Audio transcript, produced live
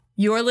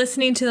You're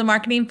listening to the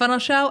Marketing Funnel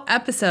Show,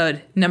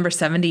 episode number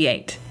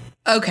 78.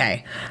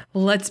 Okay,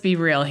 let's be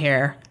real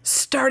here.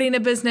 Starting a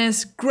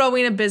business,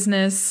 growing a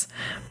business,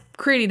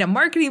 creating a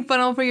marketing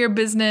funnel for your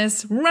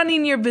business,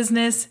 running your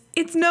business,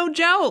 it's no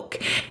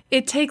joke.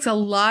 It takes a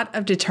lot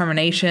of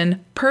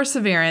determination,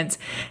 perseverance,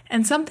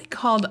 and something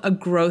called a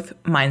growth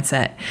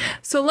mindset.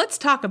 So let's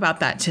talk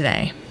about that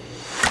today.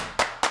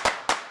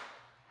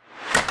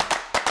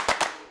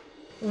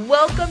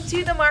 Welcome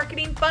to the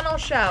Marketing Funnel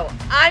Show.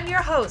 I'm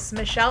your host,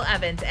 Michelle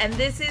Evans, and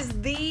this is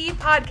the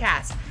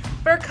podcast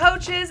for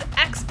coaches,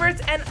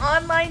 experts, and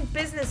online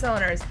business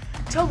owners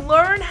to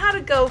learn how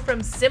to go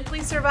from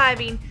simply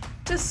surviving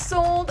to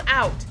sold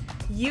out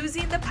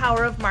using the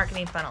power of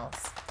marketing funnels.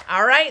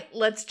 All right,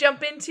 let's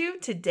jump into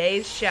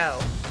today's show.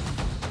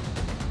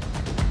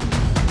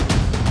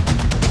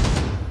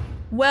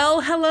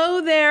 Well, hello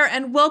there,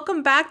 and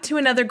welcome back to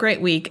another great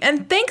week.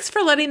 And thanks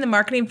for letting the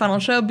Marketing Funnel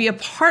Show be a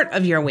part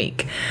of your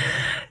week.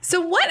 So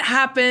what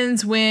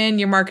happens when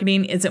your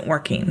marketing isn't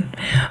working?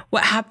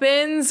 What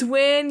happens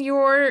when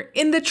you're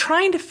in the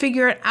trying to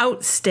figure it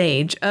out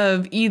stage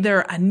of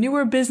either a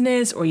newer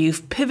business or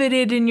you've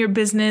pivoted in your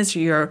business or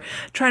you're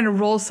trying to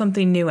roll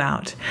something new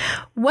out?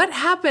 What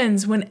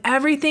happens when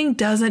everything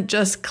doesn't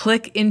just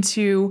click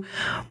into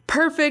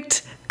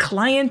perfect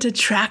client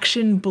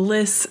attraction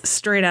bliss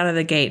straight out of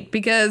the gate?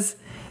 Because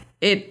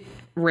it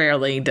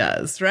rarely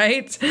does,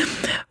 right?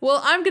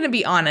 Well, I'm going to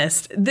be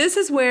honest. This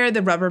is where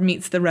the rubber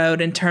meets the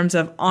road in terms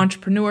of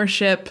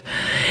entrepreneurship.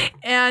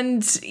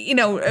 And,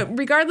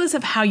 regardless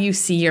of how you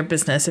see your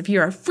business, if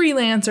you're a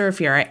freelancer,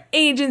 if you're an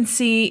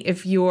agency,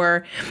 if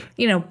you're,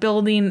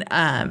 building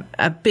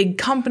a big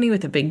company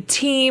with a big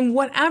team,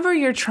 whatever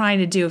you're trying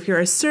to do, if you're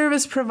a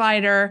service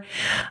provider,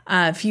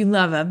 if you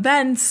love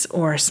events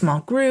or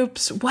small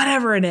groups,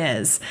 whatever it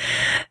is,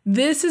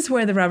 this is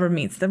where the rubber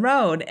meets the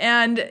road.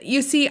 And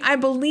you see, I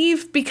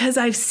believe, because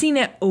I've seen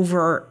it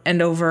over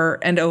and over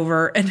and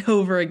over and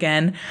over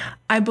again,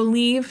 I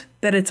believe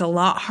that it's a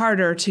lot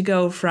harder to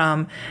go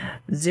from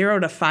 0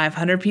 to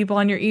 500 people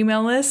on your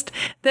email list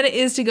than it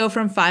is to go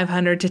from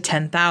 500 to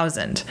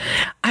 10,000.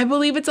 I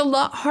believe it's a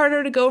lot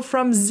harder to go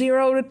from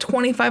 $0 to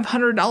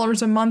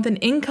 $2,500 a month in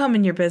income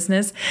in your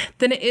business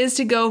than it is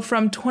to go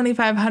from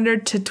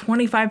 $2,500 to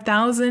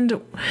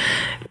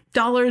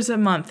 $25,000 a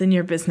month in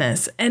your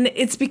business. And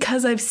it's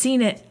because I've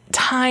seen it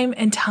time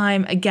and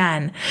time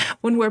again.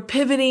 When we're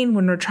pivoting,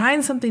 when we're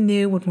trying something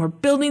new, when we're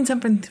building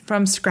something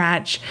from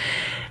scratch,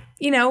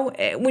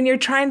 when you're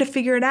trying to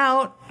figure it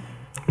out,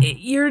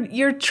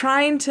 you're just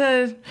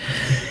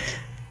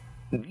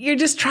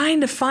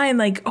trying to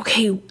find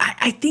okay,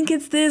 I think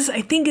it's this,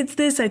 I think it's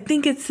this, I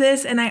think it's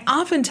this. And I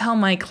often tell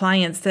my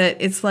clients that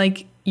it's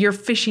like you're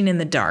fishing in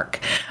the dark.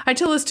 I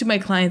tell this to my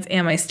clients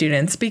and my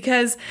students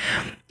because,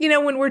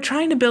 when we're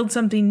trying to build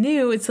something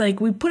new, it's like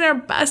we put our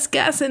best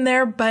guess in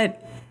there, but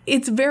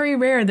it's very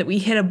rare that we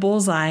hit a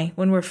bullseye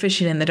when we're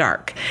fishing in the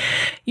dark.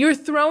 You're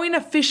throwing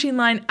a fishing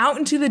line out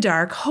into the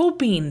dark,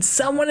 hoping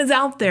someone is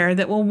out there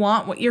that will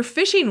want what you're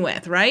fishing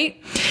with, right?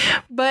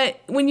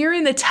 But when you're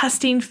in the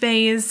testing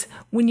phase,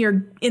 when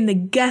you're in the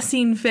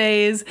guessing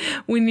phase,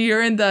 when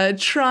you're in the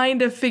trying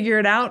to figure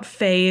it out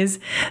phase,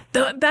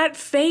 that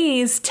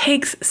phase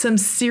takes some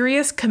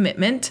serious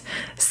commitment,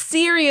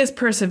 serious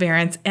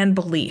perseverance, and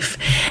belief.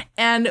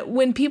 And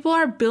when people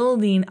are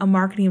building a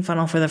marketing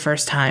funnel for the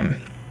first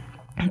time,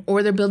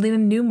 or they're building a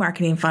new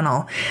marketing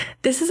funnel,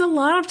 this is a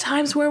lot of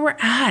times where we're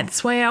at.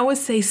 That's why I always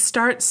say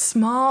start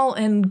small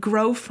and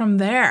grow from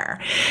there,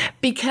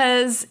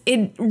 because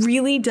it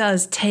really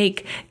does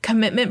take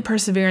commitment,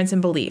 perseverance,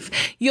 and belief.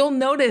 You'll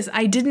notice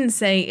I didn't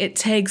say it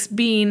takes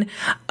being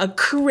a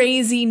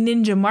crazy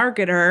ninja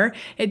marketer.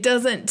 It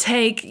doesn't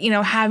take,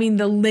 having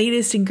the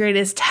latest and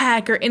greatest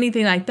tech or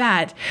anything like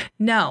that.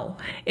 No,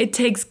 it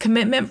takes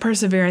commitment,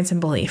 perseverance,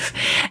 and belief.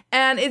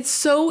 And it's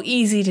so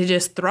easy to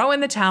just throw in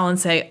the towel and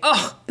say,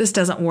 oh, this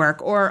doesn't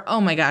work, or, oh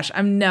my gosh,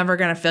 I'm never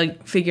going to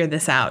figure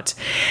this out.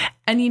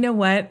 And you know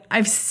what?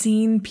 I've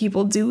seen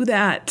people do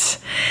that.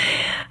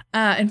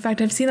 In fact,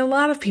 I've seen a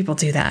lot of people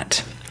do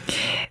that.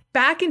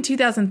 Back in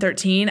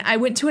 2013, I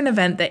went to an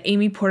event that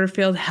Amy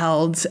Porterfield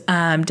held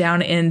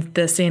down in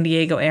the San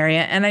Diego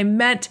area, and I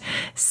met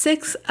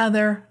 6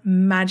 other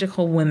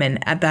magical women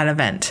at that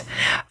event.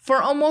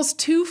 For almost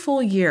 2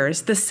 full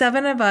years, the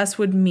 7 of us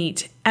would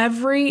meet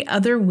every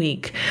other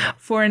week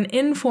for an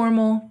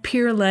informal,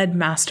 peer-led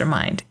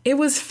mastermind. It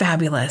was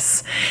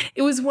fabulous.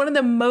 It was one of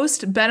the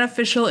most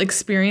beneficial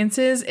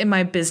experiences in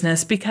my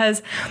business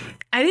because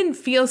I didn't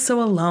feel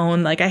so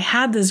alone. I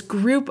had this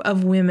group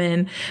of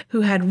women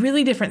who had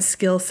really different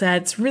skill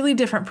sets, really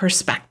different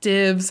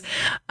perspectives.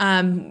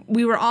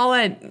 We were all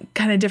at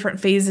kind of different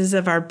phases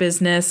of our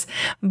business,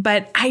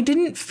 but I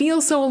didn't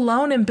feel so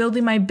alone in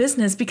building my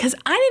business because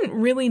I didn't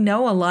really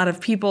know a lot of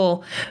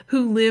people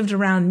who lived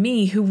around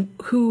me who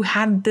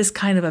had this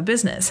kind of a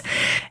business.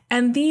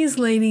 And these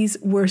ladies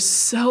were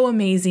so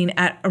amazing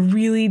at a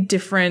really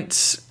different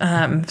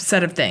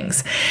set of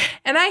things.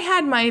 And I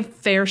had my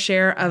fair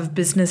share of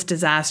business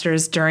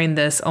disasters during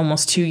this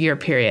almost 2-year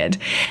period.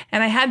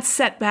 And I had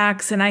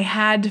setbacks and I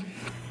had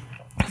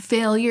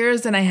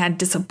failures and I had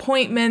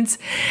disappointments,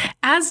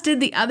 as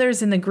did the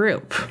others in the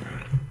group.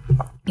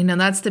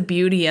 That's the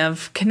beauty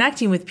of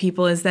connecting with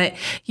people, is that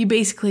you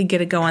basically get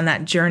to go on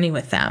that journey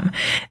with them.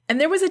 And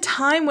there was a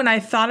time when I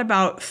thought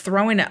about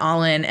throwing it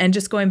all in and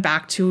just going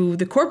back to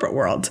the corporate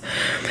world.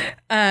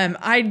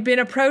 I'd been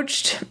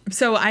approached.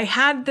 So I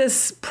had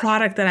this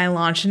product that I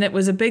launched and it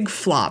was a big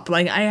flop.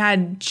 Like, I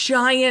had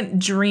giant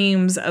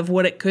dreams of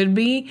what it could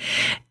be.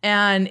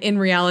 And in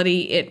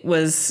reality, it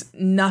was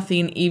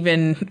nothing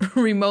even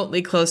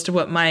remotely close to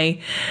what my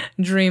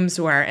dreams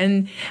were.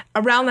 And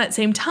around that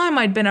same time,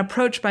 I'd been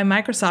approached by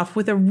Microsoft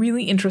with a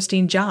really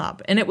interesting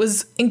job. And it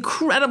was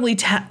incredibly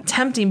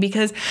tempting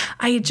because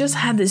I had just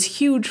had this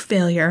huge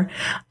failure.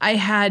 I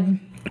had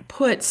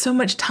put so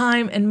much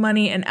time and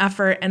money and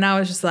effort, and I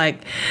was just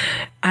like,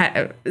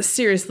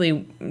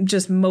 seriously,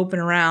 just moping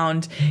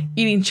around,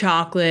 eating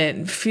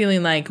chocolate,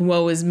 feeling like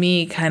woe is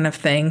me kind of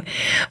thing.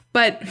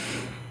 But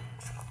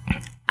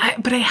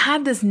I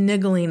had this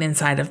niggling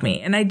inside of me,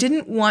 and I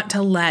didn't want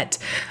to let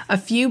a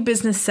few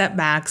business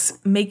setbacks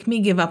make me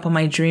give up on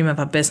my dream of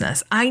a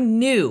business. I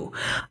knew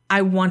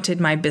I wanted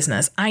my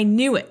business. I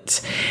knew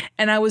it,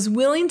 and I was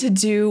willing to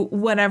do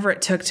whatever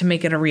it took to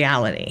make it a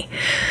reality.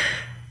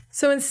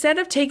 So instead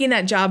of taking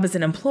that job as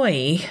an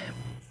employee,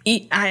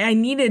 I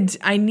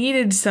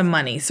needed some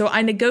money. So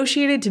I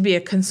negotiated to be a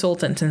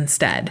consultant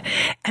instead.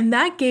 And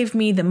that gave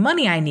me the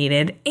money I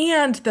needed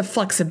and the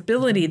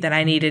flexibility that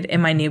I needed in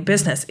my new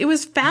business. It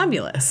was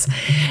fabulous.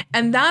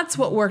 And that's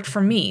what worked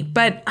for me.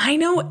 But I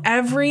know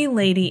every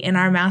lady in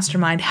our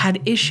mastermind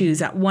had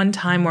issues at one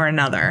time or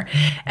another.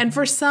 And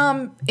for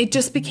some, it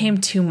just became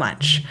too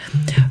much.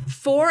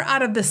 4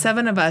 out of the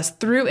 7 of us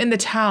threw in the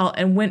towel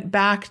and went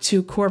back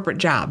to corporate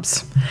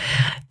jobs.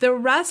 The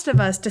rest of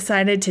us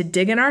decided to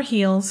dig in our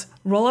heels,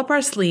 roll up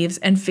our sleeves,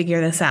 and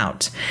figure this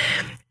out.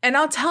 And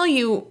I'll tell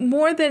you,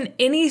 more than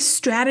any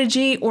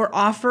strategy or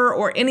offer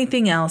or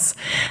anything else,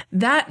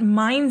 that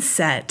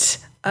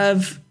mindset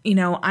of,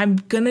 I'm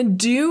going to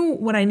do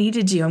what I need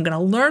to do. I'm going to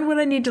learn what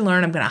I need to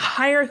learn. I'm going to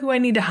hire who I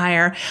need to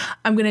hire.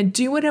 I'm going to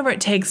do whatever it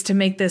takes to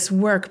make this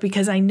work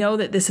because I know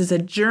that this is a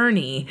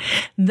journey.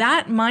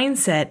 That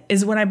mindset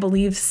is what I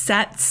believe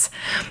sets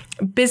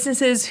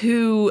businesses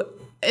who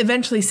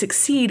eventually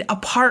succeed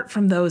apart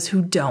from those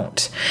who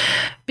don't.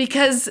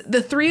 Because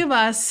the 3 of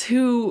us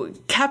who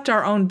kept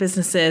our own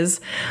businesses,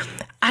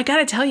 I got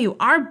to tell you,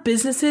 our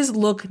businesses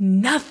look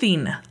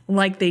nothing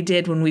like they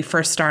did when we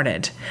first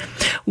started.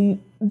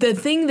 The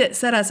thing that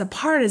set us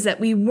apart is that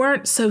we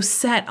weren't so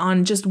set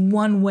on just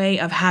one way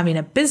of having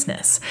a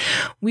business.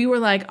 We were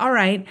like, all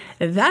right,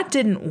 that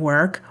didn't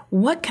work.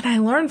 What can I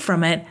learn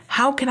from it?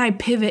 How can I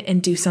pivot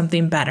and do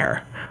something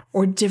better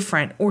or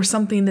different or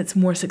something that's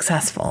more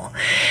successful?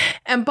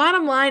 And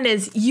bottom line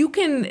is, you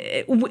can,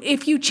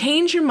 if you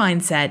change your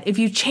mindset, if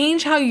you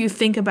change how you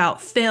think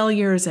about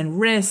failures and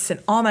risks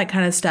and all that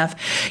kind of stuff,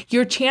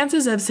 your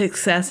chances of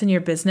success in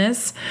your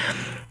business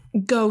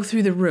go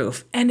through the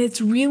roof. And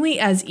it's really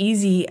as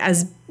easy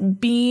as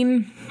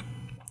being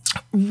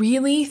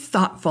really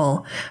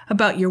thoughtful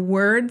about your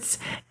words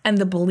and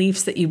the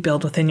beliefs that you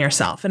build within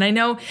yourself. And I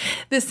know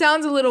this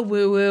sounds a little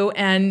woo-woo,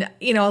 and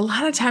a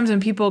lot of times when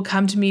people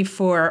come to me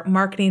for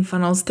marketing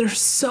funnels, they're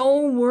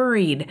so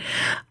worried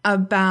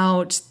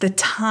about the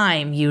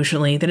time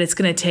usually that it's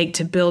going to take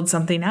to build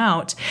something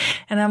out.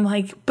 And I'm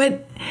like,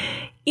 but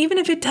even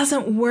if it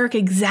doesn't work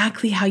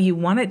exactly how you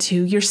want it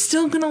to, you're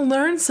still going to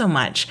learn so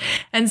much.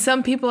 And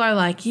some people are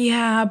like,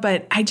 yeah,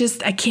 but I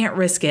can't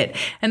risk it.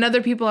 And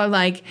other people are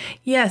like,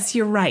 yes,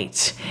 you're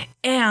right.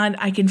 And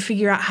I can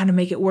figure out how to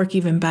make it work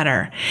even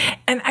better.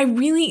 And I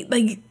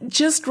really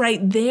just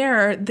right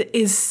there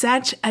is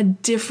such a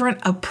different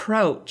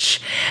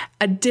approach,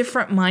 a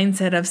different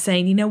mindset of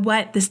saying, you know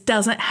what, this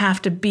doesn't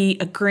have to be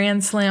a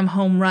grand slam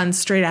home run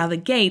straight out of the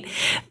gate.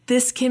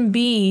 This can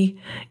be,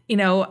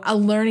 a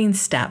learning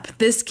step.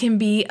 This can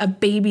be a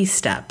baby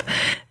step.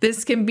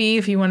 This can be,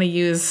 if you want to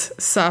use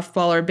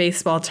softball or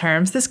baseball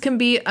terms, this can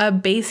be a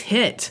base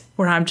hit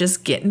where I'm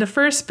just getting to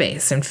first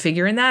base and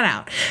figuring that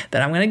out.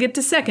 Then I'm going to get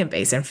to second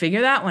base and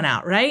figure that one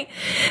out, right?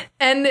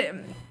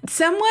 And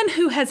someone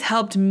who has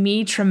helped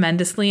me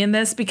tremendously in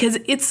this, because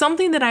it's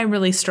something that I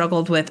really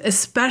struggled with,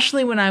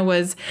 especially when I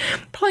was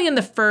probably in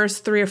the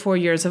first 3 or 4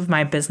 years of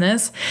my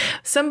business.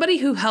 Somebody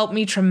who helped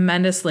me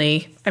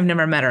tremendously, I've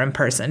never met her in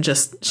person,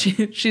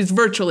 she's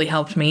virtually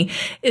helped me,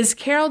 is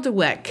Carol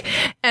Dweck,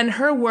 and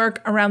her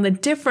work around the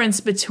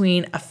difference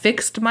between a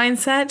fixed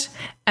mindset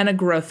and a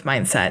growth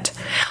mindset.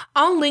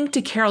 I'll link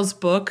to Carol's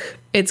book.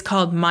 It's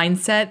called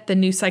Mindset, The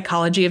New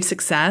Psychology of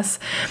Success.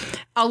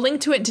 I'll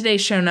link to it in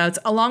today's show notes,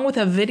 along with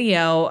a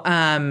video,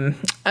 a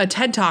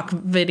TED Talk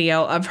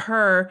video of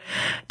her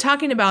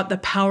talking about the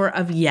power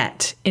of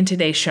yet in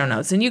today's show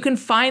notes. And you can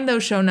find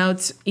those show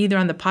notes either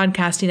on the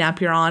podcasting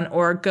app you're on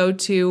or go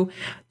to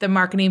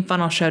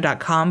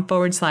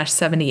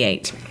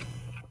themarketingfunnelshow.com/78.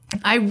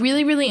 I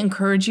really, really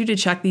encourage you to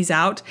check these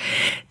out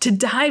to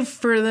dive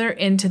further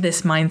into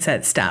this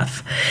mindset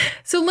stuff.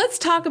 So let's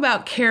talk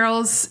about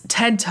Carol's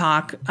TED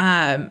Talk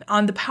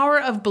on the power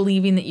of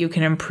believing that you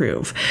can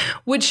improve,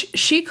 which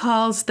she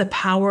calls the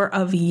power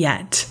of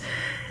yet.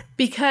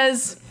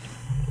 Because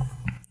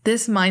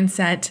this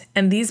mindset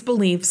and these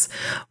beliefs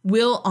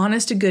will,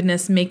 honest to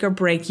goodness, make or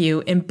break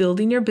you in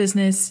building your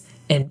business,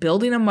 in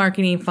building a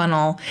marketing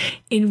funnel,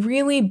 in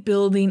really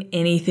building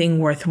anything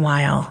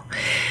worthwhile.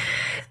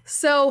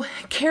 So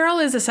Carol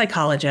is a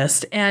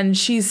psychologist, and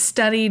she's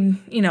studied,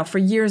 for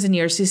years and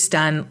years. She's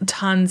done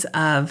tons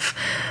of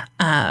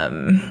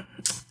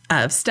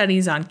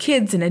studies on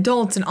kids and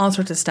adults and all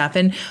sorts of stuff.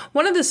 And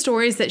one of the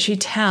stories that she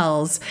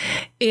tells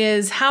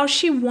is how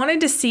she wanted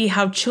to see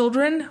how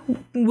children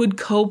would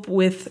cope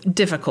with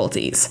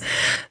difficulties.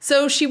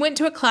 So she went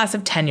to a class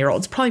of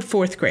 10-year-olds, probably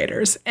fourth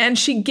graders, and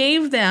she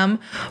gave them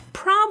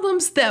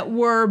problems that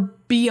were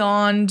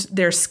beyond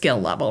their skill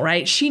level,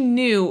 right? She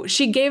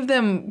gave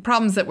them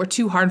problems that were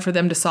too hard for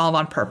them to solve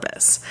on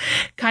purpose.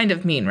 Kind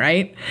of mean,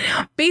 right?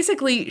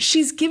 Basically,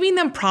 she's giving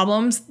them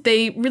problems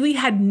they really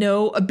had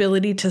no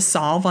ability to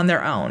solve on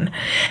their own.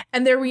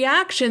 And their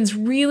reactions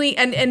really,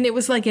 and it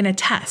was like in a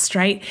test,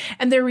 right?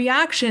 And their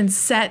reactions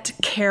set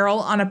Carol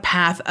on a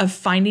path of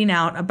finding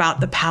out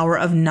about the power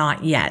of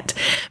not yet.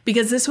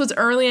 Because this was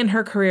early in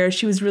her career.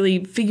 She was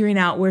really figuring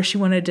out where she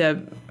wanted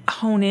to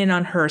hone in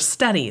on her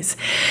studies.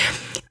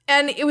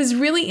 And it was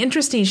really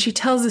interesting. She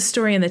tells a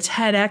story in the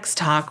TEDx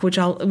talk, which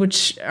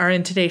are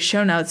in today's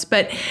show notes.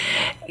 But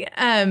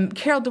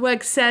Carol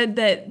Dweck said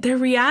that their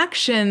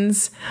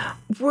reactions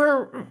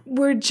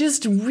were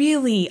just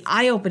really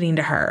eye-opening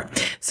to her.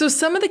 So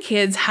some of the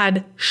kids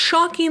had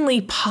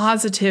shockingly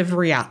positive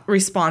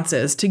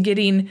responses to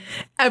getting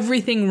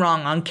everything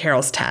wrong on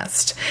Carol's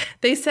test.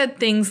 They said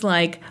things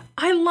like,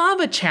 "I love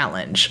a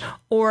challenge,"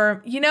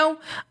 or,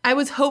 "I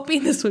was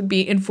hoping this would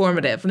be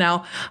informative."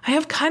 Now, I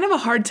have kind of a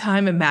hard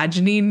time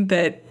imagining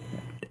that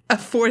a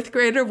fourth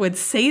grader would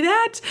say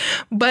that,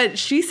 but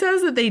she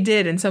says that they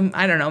did. And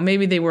I don't know,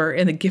 maybe they were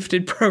in the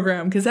gifted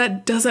program, because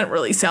that doesn't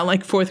really sound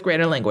like fourth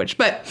grader language.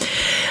 But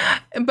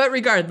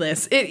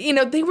regardless,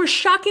 they were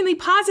shockingly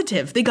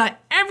positive. They got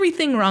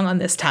everything wrong on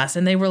this test,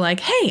 and they were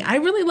like, "Hey, I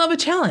really love a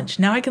challenge.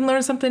 Now I can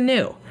learn something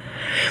new."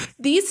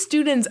 These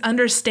students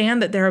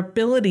understand that their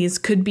abilities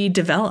could be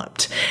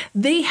developed.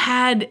 They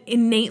had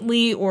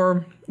innately,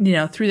 or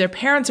through their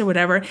parents or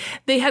whatever,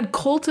 they had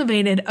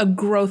cultivated a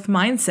growth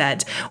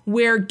mindset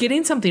where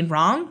getting something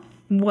wrong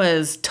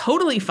was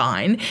totally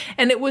fine.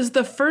 And it was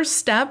the first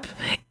step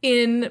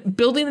in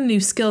building a new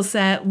skill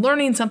set,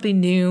 learning something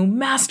new,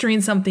 mastering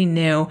something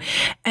new.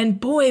 And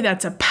boy,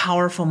 that's a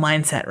powerful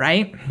mindset,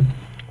 right?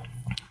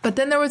 But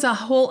then there was a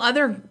whole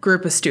other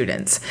group of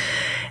students.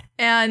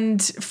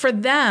 And for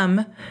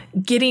them,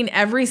 getting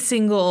every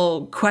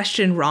single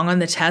question wrong on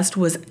the test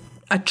was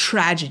a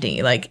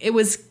tragedy. Like, it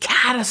was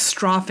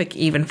catastrophic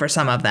even for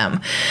some of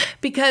them,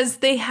 because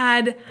they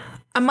had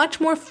a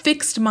much more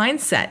fixed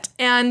mindset.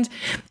 And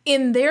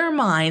in their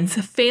minds,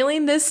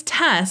 failing this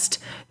test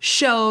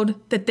showed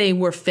that they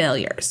were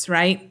failures,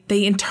 right?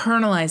 They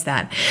internalized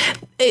that.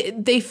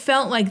 They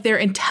felt like their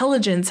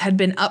intelligence had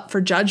been up for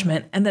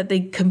judgment and that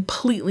they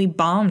completely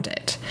bombed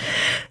it.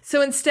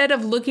 So instead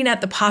of looking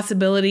at the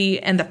possibility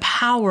and the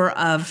power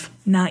of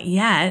not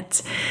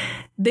yet,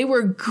 they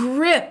were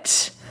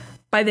gripped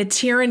by the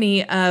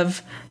tyranny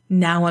of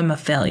now I'm a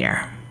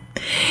failure.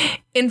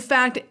 In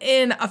fact,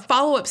 in a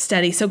follow-up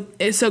study, so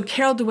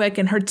Carol Dweck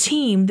and her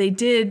team, they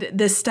did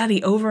this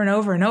study over and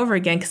over and over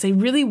again because they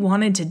really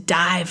wanted to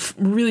dive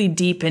really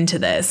deep into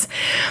this.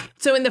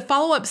 So in the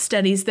follow-up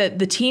studies that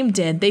the team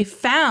did, they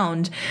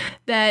found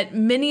that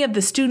many of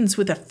the students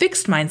with a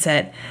fixed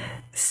mindset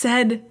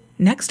said,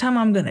 "Next time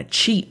I'm going to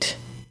cheat."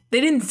 They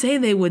didn't say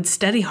they would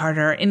study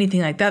harder or anything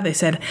like that. They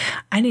said,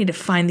 "I need to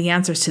find the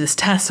answers to this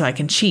test so I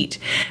can cheat,"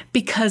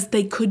 because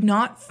they could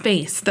not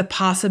face the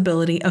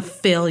possibility of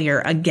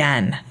failure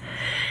again.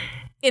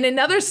 In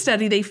another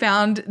study, they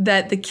found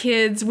that the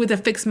kids with a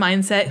fixed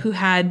mindset who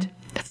had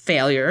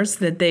failures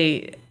that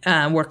they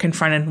were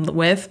confronted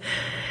with,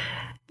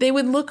 they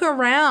would look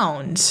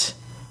around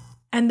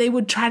and they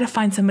would try to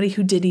find somebody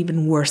who did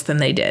even worse than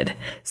they did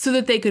so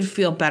that they could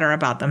feel better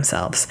about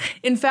themselves.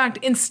 In fact,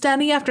 in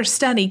study after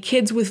study,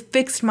 kids with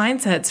fixed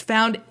mindsets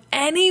found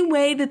any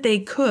way that they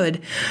could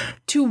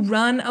to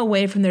run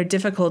away from their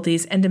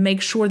difficulties and to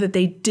make sure that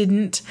they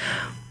didn't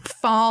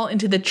fall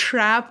into the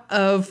trap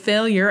of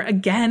failure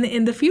again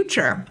in the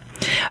future.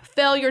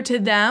 Failure to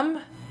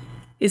them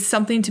is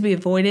something to be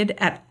avoided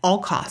at all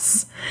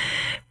costs,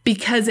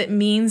 because it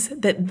means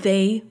that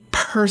they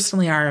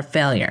personally are a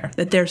failure,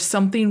 that there's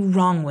something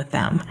wrong with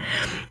them.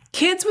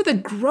 Kids with a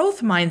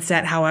growth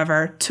mindset,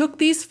 however, took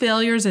these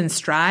failures in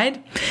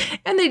stride,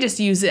 and they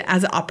just use it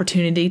as an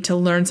opportunity to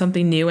learn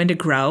something new and to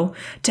grow,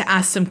 to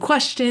ask some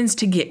questions,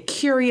 to get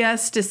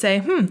curious, to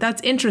say,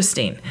 that's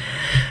interesting.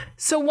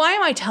 So why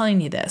am I telling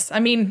you this? I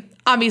mean,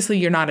 obviously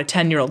you're not a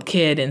 10-year-old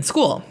kid in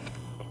school.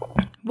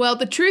 Well,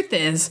 the truth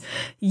is,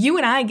 you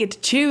and I get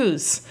to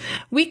choose.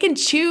 We can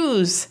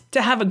choose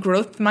to have a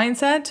growth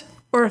mindset,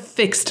 or a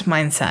fixed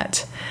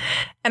mindset.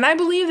 And I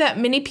believe that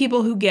many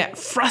people who get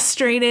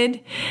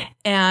frustrated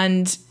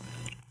and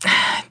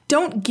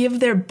don't give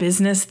their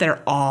business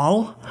their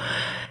all,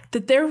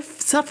 that they're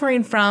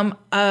suffering from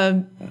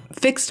a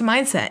fixed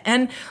mindset.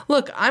 And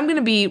look, I'm going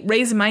to be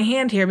raising my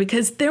hand here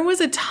because there was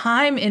a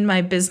time in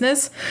my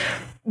business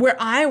where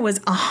I was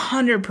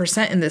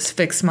 100% in this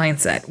fixed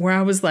mindset, where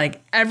I was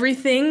like,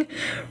 everything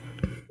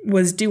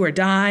was do or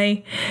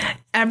die.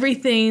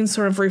 Everything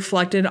sort of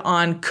reflected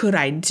on, could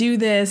I do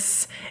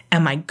this?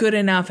 Am I good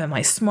enough? Am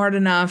I smart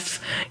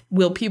enough?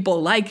 Will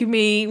people like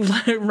me?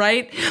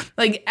 Right?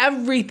 Like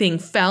everything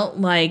felt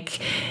like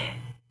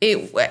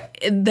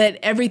that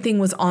everything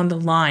was on the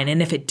line.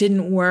 And if it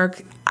didn't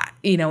work,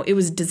 it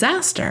was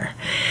disaster.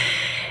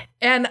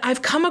 And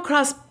I've come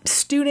across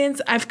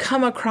students, I've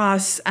come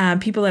across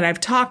people that I've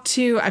talked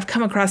to, I've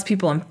come across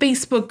people in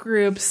Facebook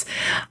groups.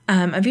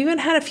 I've even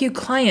had a few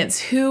clients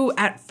who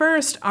at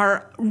first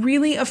are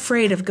really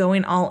afraid of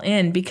going all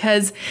in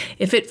because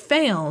if it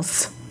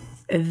fails,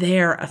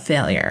 they're a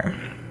failure.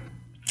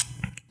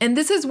 And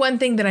this is one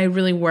thing that I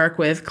really work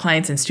with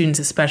clients and students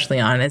especially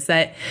on, is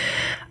that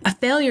a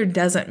failure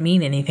doesn't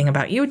mean anything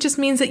about you. It just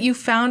means that you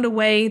found a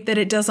way that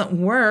it doesn't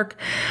work.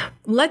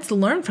 Let's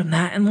learn from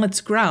that and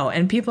let's grow.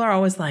 And people are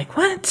always like,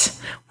 what?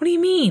 What do you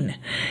mean?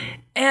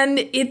 And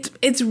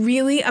it's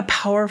really a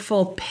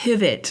powerful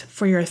pivot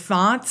for your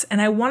thoughts.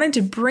 And I wanted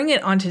to bring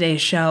it on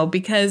today's show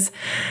because,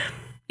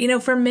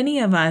 for many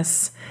of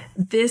us,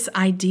 this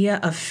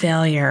idea of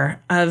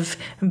failure, of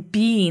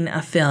being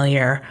a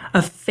failure,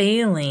 of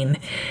failing,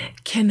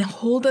 can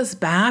hold us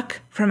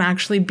back from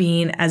actually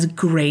being as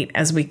great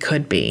as we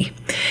could be.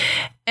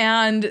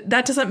 And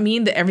that doesn't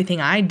mean that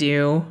everything I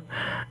do,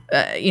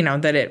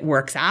 that it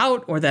works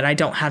out or that I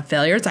don't have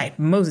failures. I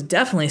most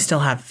definitely still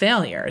have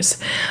failures,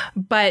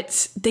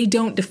 but they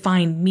don't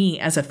define me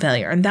as a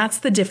failure. And that's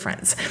the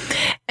difference.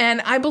 And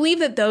I believe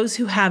that those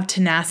who have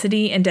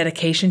tenacity and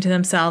dedication to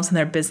themselves and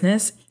their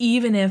business,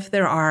 even if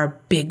there are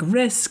big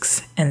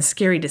risks and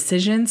scary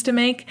decisions to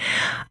make,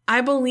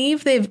 I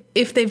believe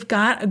if they've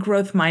got a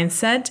growth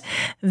mindset,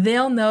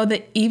 they'll know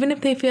that even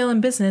if they fail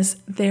in business,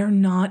 they're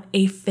not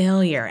a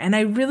failure. And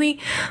I really,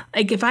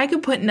 if I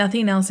could put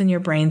nothing else in your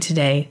brain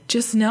today,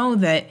 just know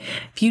that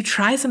if you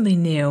try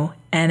something new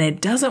and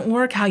it doesn't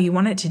work how you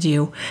want it to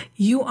do,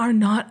 you are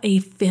not a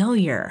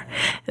failure.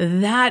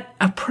 That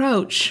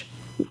approach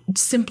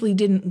simply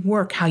didn't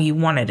work how you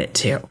wanted it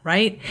to,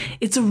 right?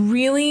 It's a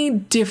really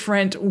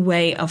different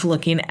way of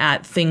looking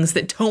at things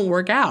that don't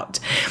work out.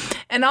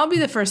 And I'll be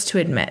the first to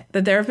admit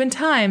that there have been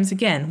times,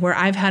 again, where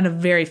I've had a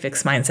very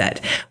fixed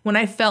mindset, when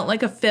I felt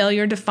like a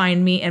failure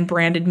defined me and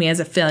branded me as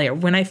a failure,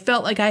 when I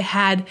felt like I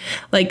had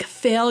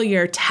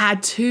failure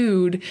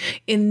tattooed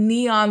in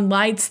neon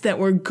lights that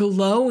were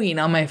glowing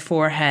on my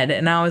forehead.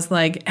 And I was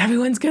like,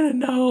 everyone's going to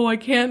know I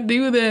can't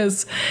do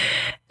this.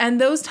 And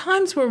those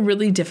times were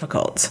really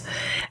difficult.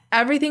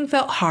 Everything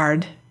felt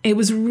hard. It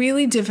was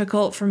really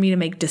difficult for me to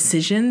make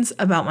decisions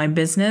about my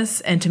business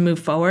and to move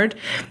forward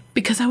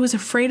because I was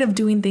afraid of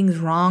doing things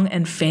wrong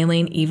and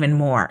failing even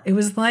more. It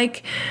was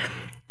like,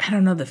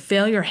 the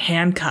failure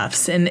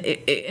handcuffs and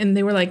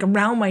they were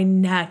around my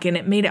neck, and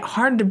it made it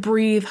hard to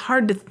breathe,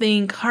 hard to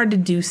think, hard to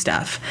do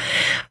stuff.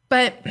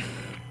 But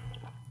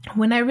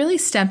when I really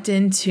stepped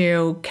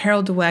into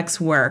Carol Dweck's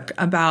work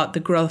about the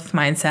growth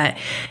mindset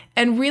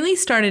and really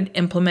started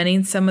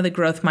implementing some of the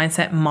growth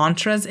mindset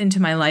mantras into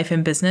my life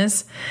and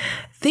business,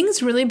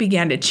 things really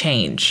began to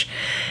change.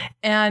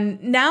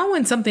 And now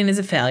when something is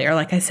a failure,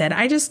 like I said,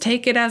 I just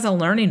take it as a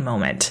learning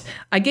moment.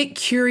 I get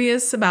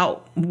curious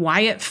about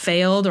why it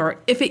failed, or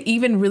if it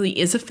even really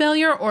is a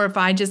failure, or if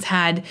I just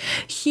had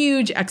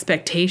huge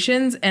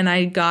expectations and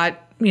I got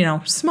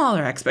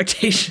smaller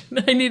expectation.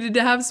 I needed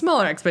to have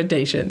smaller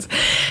expectations.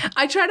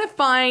 I try to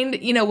find,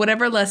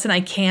 whatever lesson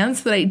I can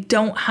so that I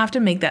don't have to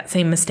make that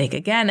same mistake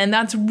again. And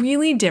that's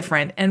really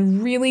different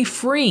and really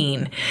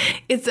freeing.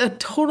 It's a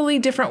totally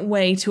different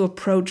way to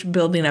approach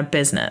building a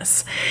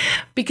business.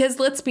 Because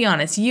let's be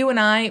honest, you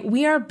and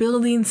we are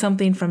building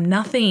something from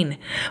nothing.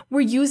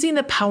 We're using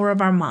the power of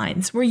our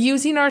minds. We're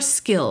using our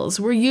skills.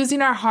 We're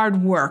using our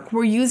hard work.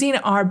 We're using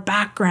our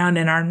background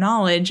and our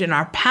knowledge and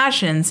our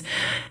passions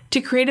to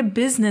create a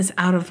business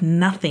out of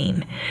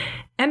nothing.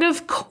 And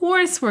of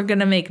course, we're going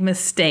to make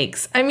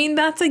mistakes.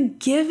 That's a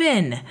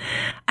given.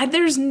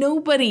 There's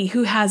nobody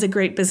who has a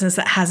great business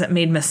that hasn't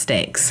made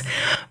mistakes.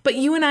 But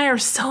you and I are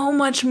so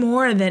much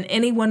more than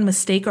any one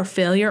mistake or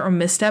failure or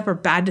misstep or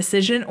bad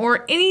decision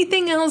or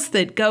anything else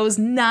that goes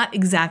not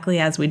exactly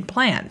as we'd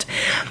planned.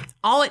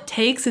 All it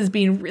takes is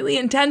being really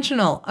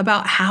intentional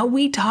about how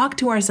we talk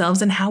to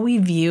ourselves and how we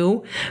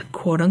view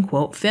quote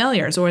unquote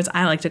failures, or as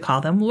I like to call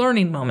them,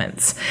 learning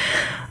moments.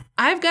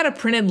 I've got a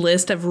printed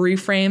list of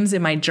reframes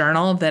in my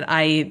journal that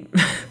I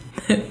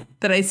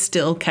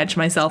still catch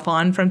myself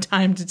on from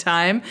time to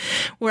time,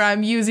 where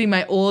I'm using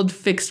my old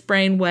fixed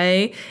brain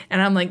way.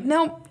 And I'm like,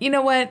 no, you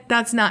know what?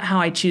 That's not how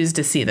I choose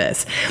to see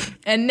this.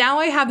 And now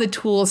I have the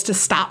tools to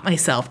stop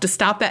myself, to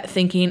stop that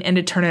thinking and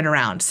to turn it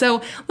around.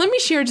 So let me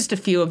share just a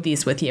few of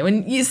these with you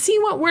and you see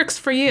what works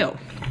for you.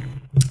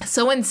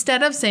 So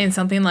instead of saying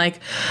something like,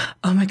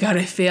 oh my God,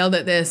 I failed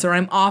at this, or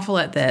I'm awful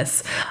at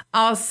this,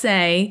 I'll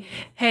say,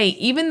 hey,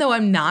 even though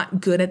I'm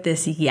not good at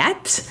this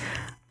yet,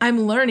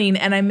 I'm learning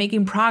and I'm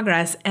making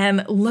progress,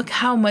 and look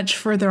how much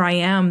further I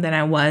am than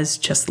I was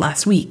just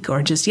last week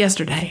or just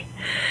yesterday.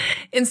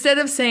 Instead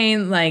of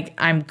saying like,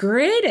 I'm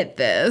great at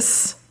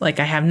this,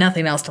 like I have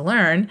nothing else to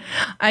learn,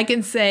 I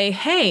can say,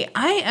 hey,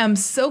 I am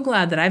so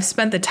glad that I've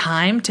spent the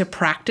time to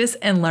practice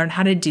and learn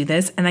how to do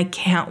this, and I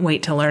can't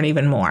wait to learn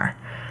even more.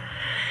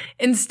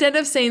 Instead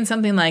of saying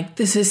something like,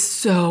 this is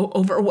so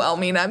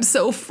overwhelming, I'm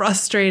so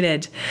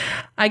frustrated,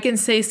 I can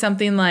say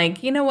something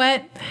like, you know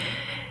what?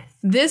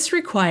 This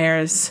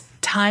requires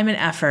time and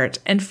effort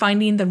and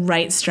finding the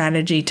right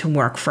strategy to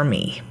work for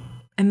me.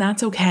 And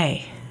that's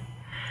okay.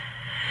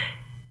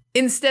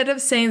 Instead of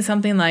saying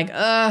something like,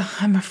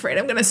 I'm afraid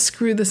I'm going to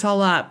screw this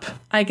all up,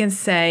 I can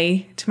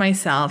say to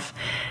myself,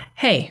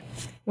 hey,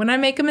 when I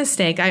make a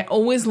mistake, I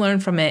always learn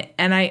from it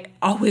and I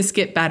always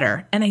get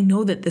better. And I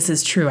know that this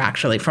is true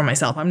actually for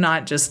myself. I'm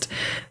not just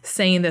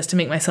saying this to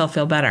make myself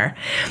feel better.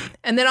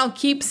 And then I'll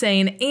keep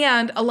saying,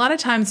 and a lot of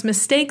times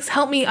mistakes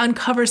help me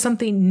uncover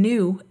something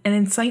new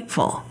and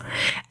insightful.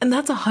 And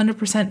that's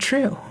 100%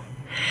 true.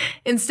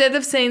 Instead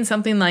of saying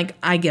something like,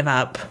 I give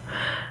up,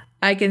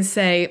 I can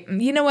say,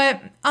 you know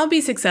what? I'll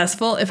be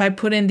successful if I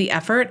put in the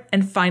effort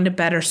and find a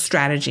better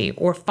strategy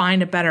or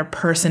find a better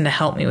person to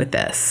help me with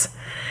this.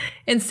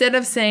 Instead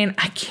of saying,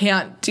 I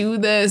can't do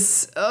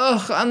this,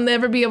 I'll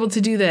never be able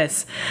to do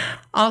this,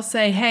 I'll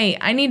say, hey,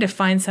 I need to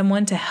find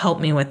someone to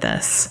help me with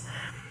this.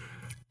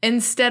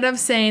 Instead of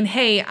saying,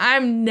 hey,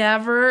 I'm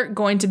never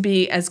going to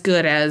be as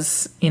good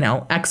as,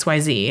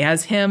 XYZ,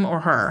 as him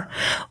or her.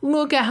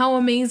 Look at how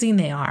amazing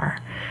they are.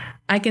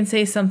 I can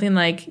say something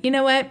like, you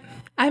know what?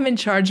 I'm in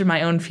charge of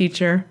my own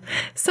future.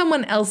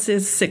 Someone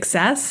else's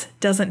success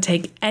doesn't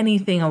take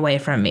anything away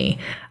from me.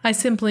 I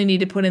simply need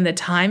to put in the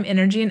time,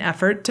 energy, and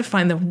effort to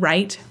find the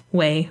right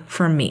way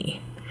for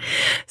me.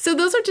 So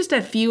those are just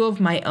a few of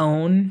my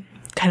own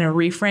kind of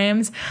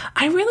reframes.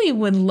 I really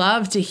would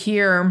love to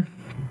hear,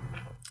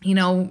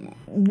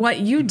 what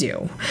you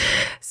do.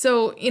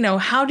 So,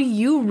 how do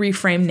you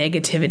reframe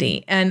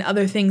negativity and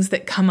other things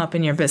that come up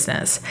in your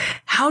business?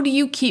 How do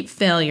you keep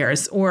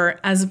failures, or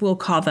as we'll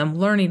call them,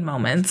 learning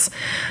moments,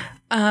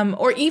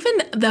 or even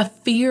the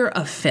fear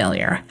of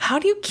failure? How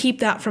do you keep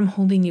that from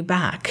holding you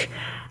back?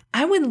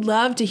 I would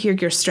love to hear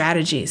your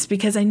strategies,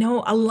 because I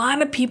know a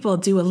lot of people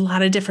do a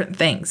lot of different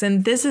things.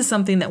 And this is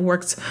something that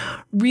works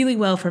really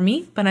well for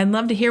me, but I'd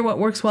love to hear what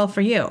works well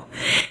for you.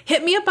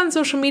 Hit me up on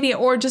social media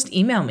or just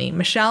email me,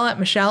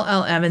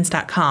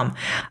 Michelle@michellelevans.com.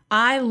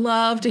 I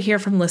love to hear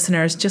from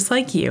listeners just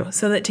like you,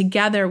 so that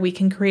together we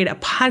can create a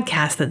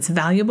podcast that's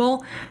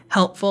valuable,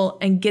 helpful,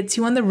 and gets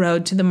you on the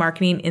road to the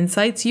marketing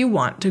insights you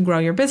want to grow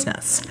your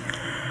business.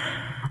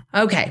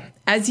 Okay,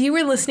 as you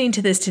were listening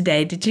to this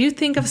today, did you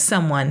think of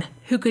someone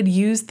who could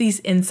use these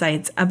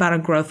insights about a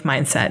growth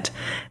mindset?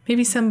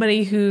 Maybe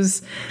somebody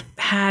who's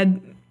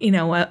had,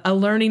 a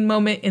learning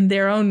moment in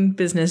their own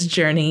business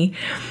journey,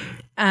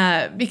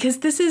 because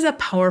this is a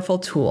powerful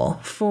tool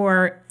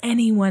for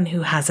anyone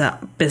who has a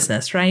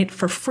business, right?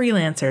 For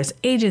freelancers,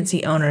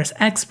 agency owners,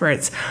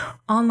 experts,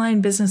 online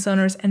business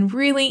owners, and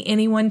really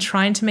anyone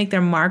trying to make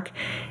their mark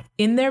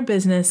in their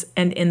business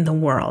and in the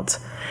world,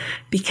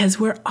 because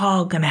we're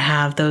all going to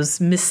have those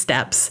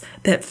missteps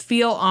that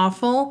feel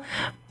awful,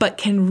 but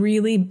can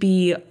really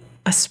be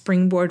a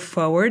springboard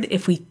forward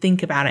if we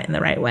think about it in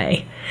the right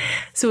way.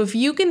 So if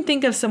you can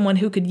think of someone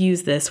who could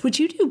use this, would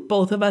you do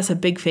both of us a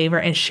big favor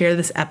and share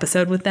this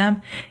episode with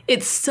them?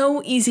 It's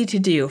so easy to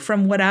do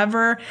from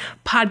whatever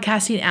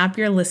podcasting app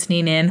you're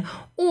listening in,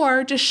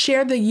 or just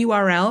share the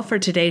URL for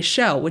today's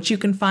show, which you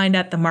can find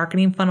at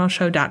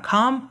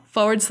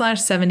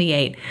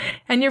themarketingfunnelshow.com/78.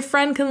 And your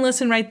friend can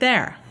listen right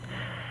there.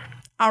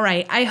 All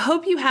right. I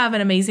hope you have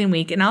an amazing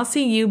week, and I'll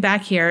see you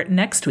back here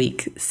next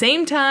week.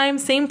 Same time,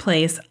 same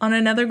place, on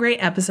another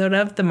great episode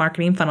of The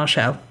Marketing Funnel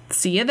Show.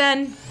 See you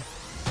then.